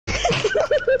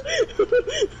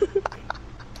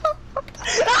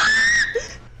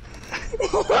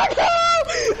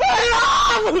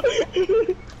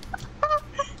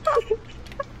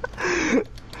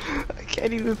I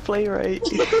can't even play right.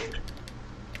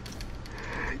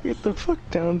 Get the fuck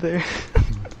down there.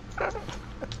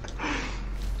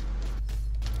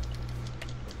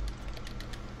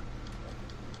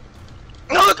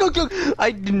 No, go!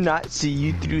 I did not see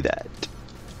you do that.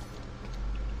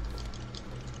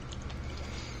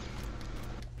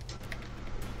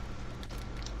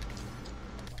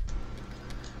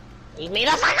 Leave me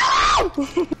the fuck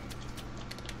alone!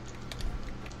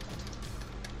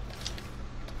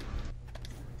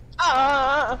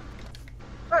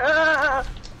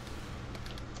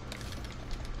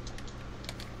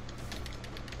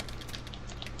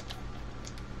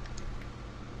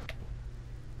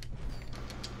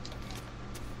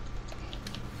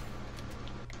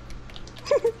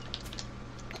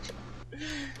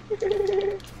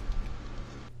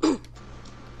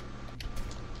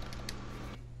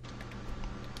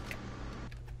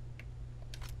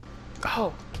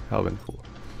 Oh, that would've been cool.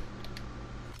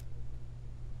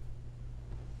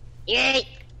 Yay!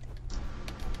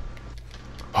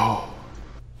 Oh.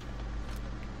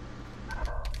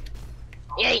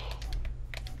 Yay!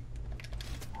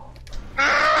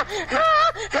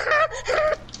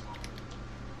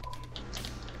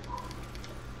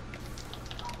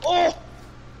 Oh!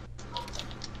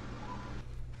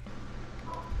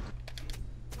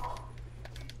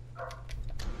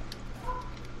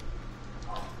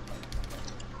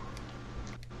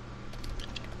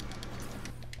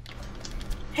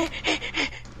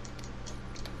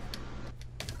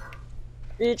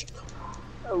 Bitch.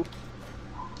 Oh.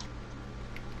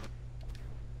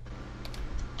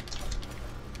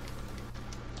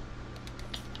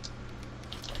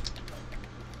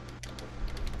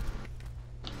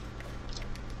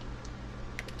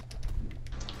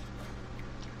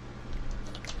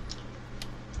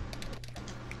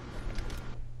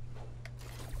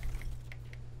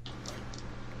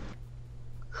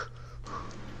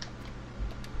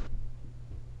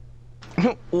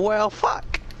 Well, fuck.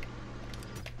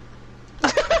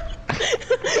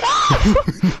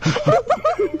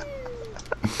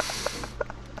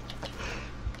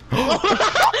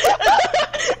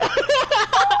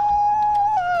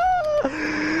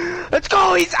 Let's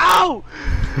go, he's out!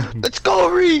 Let's go,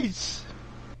 Reese!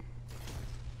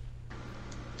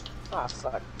 Ah,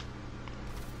 fuck.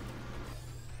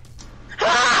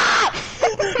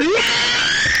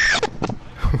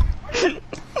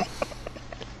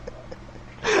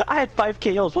 I had 5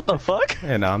 KOs, what the fuck?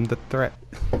 And I'm the threat.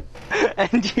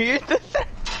 And you're the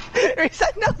Reese,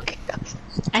 I know KOs.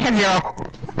 I have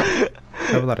I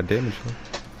have a lot of damage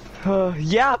though.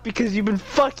 Yeah, because you've been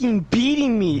fucking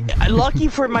beating me. Lucky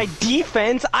for my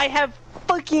defense, I have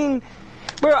fucking...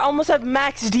 Bro, I almost have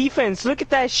max defense. Look at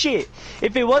that shit.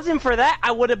 If it wasn't for that,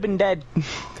 I would have been dead.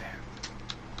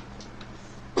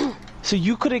 So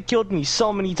you could have killed me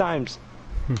so many times.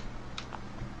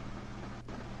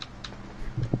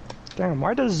 Damn,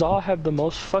 why does Zaw have the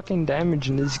most fucking damage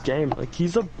in this game? Like,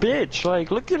 he's a bitch.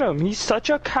 Like, look at him. He's such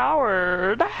a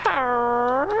coward.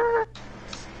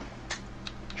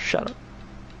 Shut up.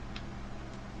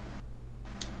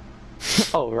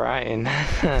 Oh, Ryan.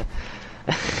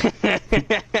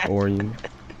 Orion.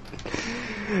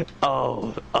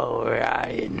 Oh,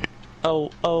 Ryan. Oh,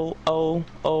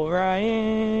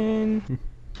 Ryan.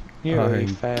 You're I'm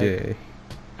fat. gay.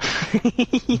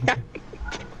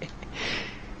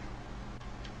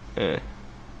 Yeah.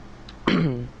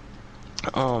 I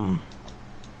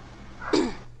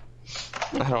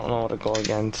don't know what to go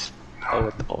against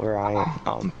with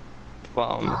Orion.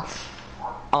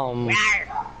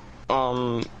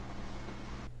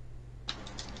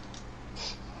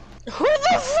 Who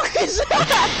the fuck is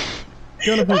that?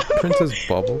 You don't know who Princess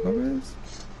Bubblegum is?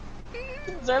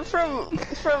 Is that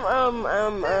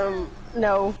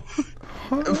no.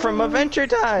 From Adventure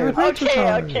Time. Adventure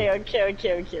Time. Okay.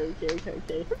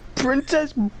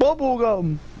 Princess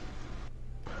Bubblegum.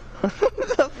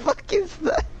 What the fuck is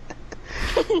that?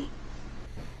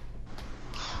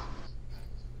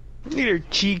 Look at her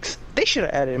cheeks. They should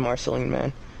have added Marceline,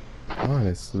 man.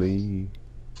 Honestly.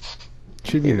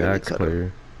 She'd be an axe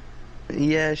player.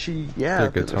 Yeah, Their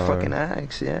the guitar. fucking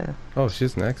axe, yeah. Oh,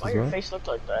 she's an axe Why as your well? face look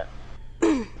like that?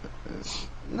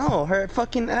 No, her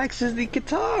fucking axe is the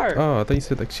guitar. Oh, I thought you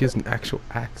said like she has an actual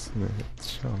axe.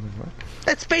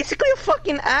 That's basically a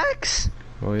fucking axe.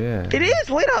 Oh yeah. It is.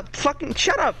 Wait up. Fucking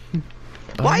shut up.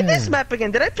 Oh, Why yeah. this map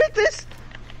again? Did I pick this?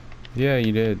 Yeah,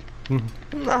 you did.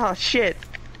 Oh shit.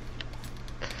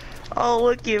 Oh,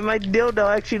 look, my dildo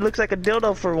actually looks like a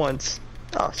dildo for once.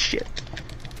 Oh, shit.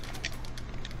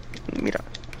 Mira.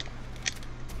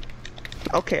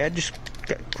 Okay, I just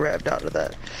got grabbed out of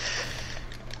that.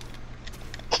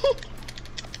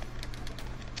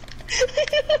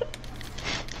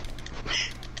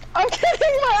 I'm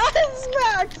getting my eyes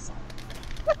back!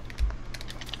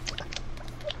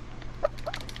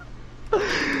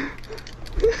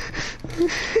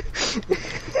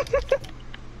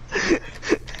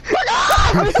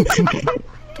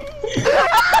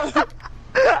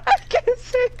 I can't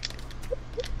say.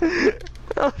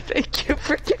 Oh, thank you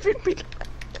for giving me that.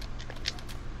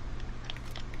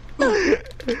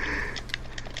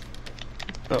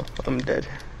 Oh, I'm dead.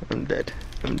 I'm dead.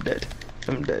 I'm dead.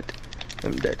 I'm dead.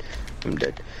 I'm dead. I'm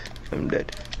dead. I'm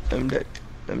dead. I'm dead.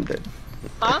 I'm dead.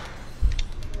 Huh?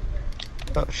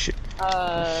 Oh shit.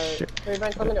 Shit.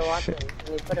 Everybody told me to watch him, and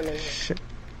you put him in here. Shit.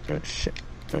 Oh shit.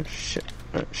 Oh shit.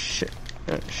 Oh shit.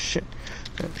 Oh shit.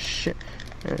 Oh shit.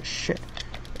 Oh shit.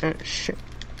 Oh shit.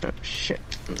 Oh shit.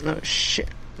 Oh shit.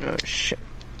 Oh shit.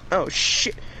 Oh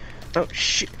shit. Oh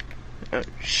shit. Oh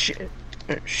shit.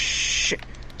 Oh shit.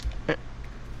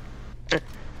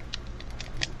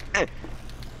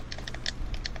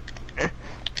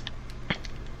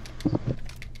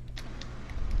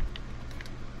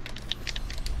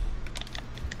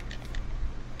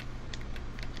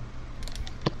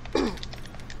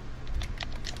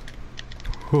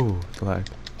 Whew, it's lag.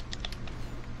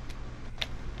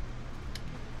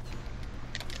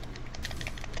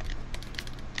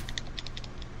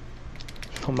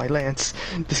 Oh my lance,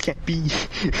 this can't be.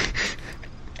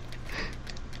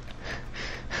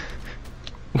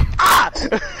 Ah!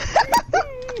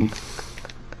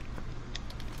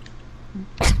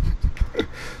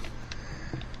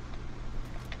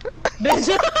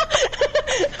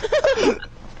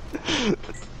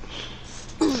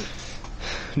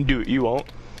 Dude, you won't.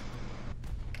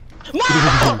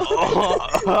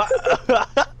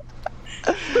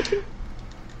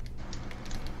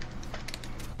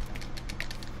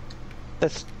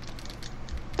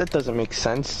 That doesn't make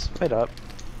sense. Wait up.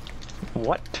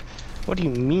 What? What do you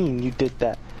mean you did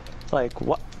that? Like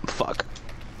what? Fuck.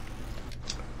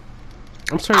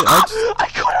 I'm sorry, I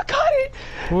could have got it.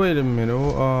 Wait a minute.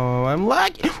 Oh, I'm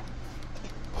lagging.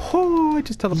 Oh, I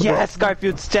just teleported. Yes,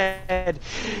 Garfield's dead.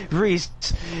 Reese.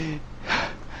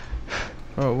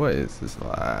 Oh, what is this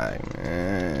lag,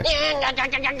 man?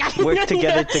 Work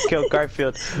together to kill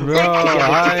Garfield. Bro,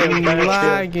 I'm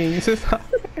lagging. This is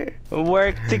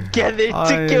Work together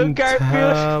to kill I'm Garfield.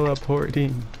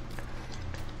 teleporting.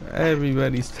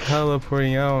 Everybody's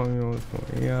teleporting. I don't know what's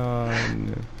going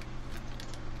on.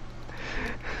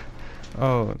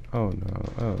 Oh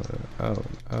no.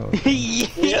 Oh.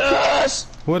 Yes.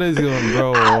 What is going,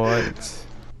 bro? What?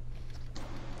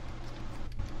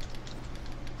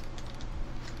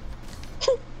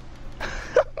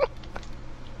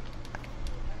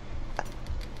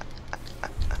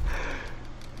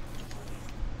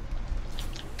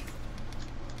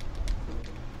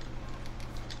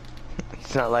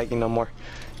 He's not lagging no more.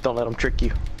 Don't let him trick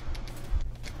you.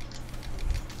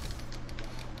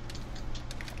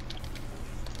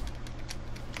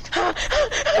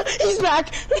 He's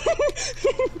back!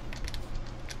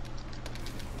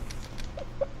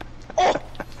 Oh.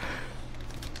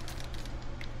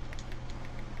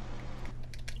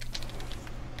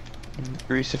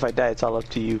 Reese, if I die, it's all up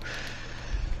to you.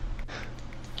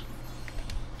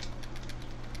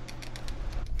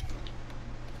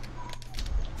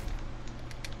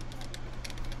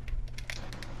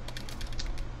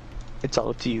 It's all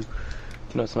up to you.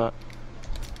 No, it's not.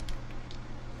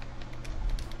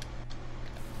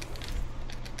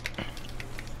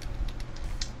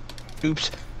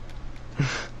 Oops.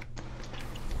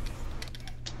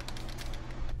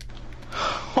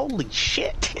 Holy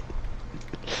shit.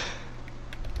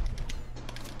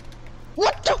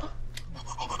 What the?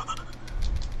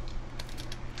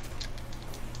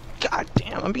 God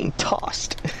damn, I'm being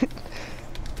tossed.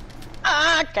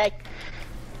 Okay.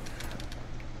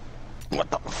 What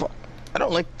the fuck? I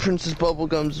don't like Princess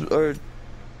Bubblegum's or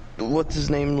what's his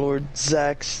name, Lord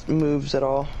Zach's moves at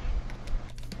all.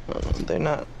 They're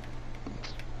not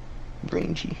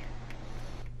rangy.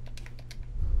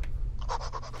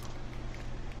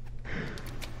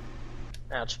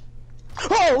 Ouch.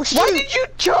 Oh shit! Why did you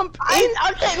jump in?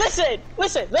 Okay, listen.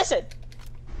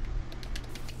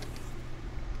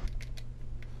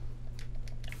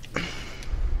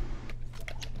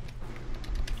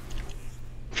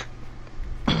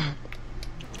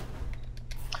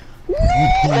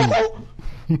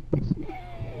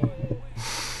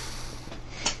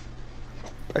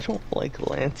 I don't like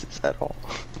lances at all.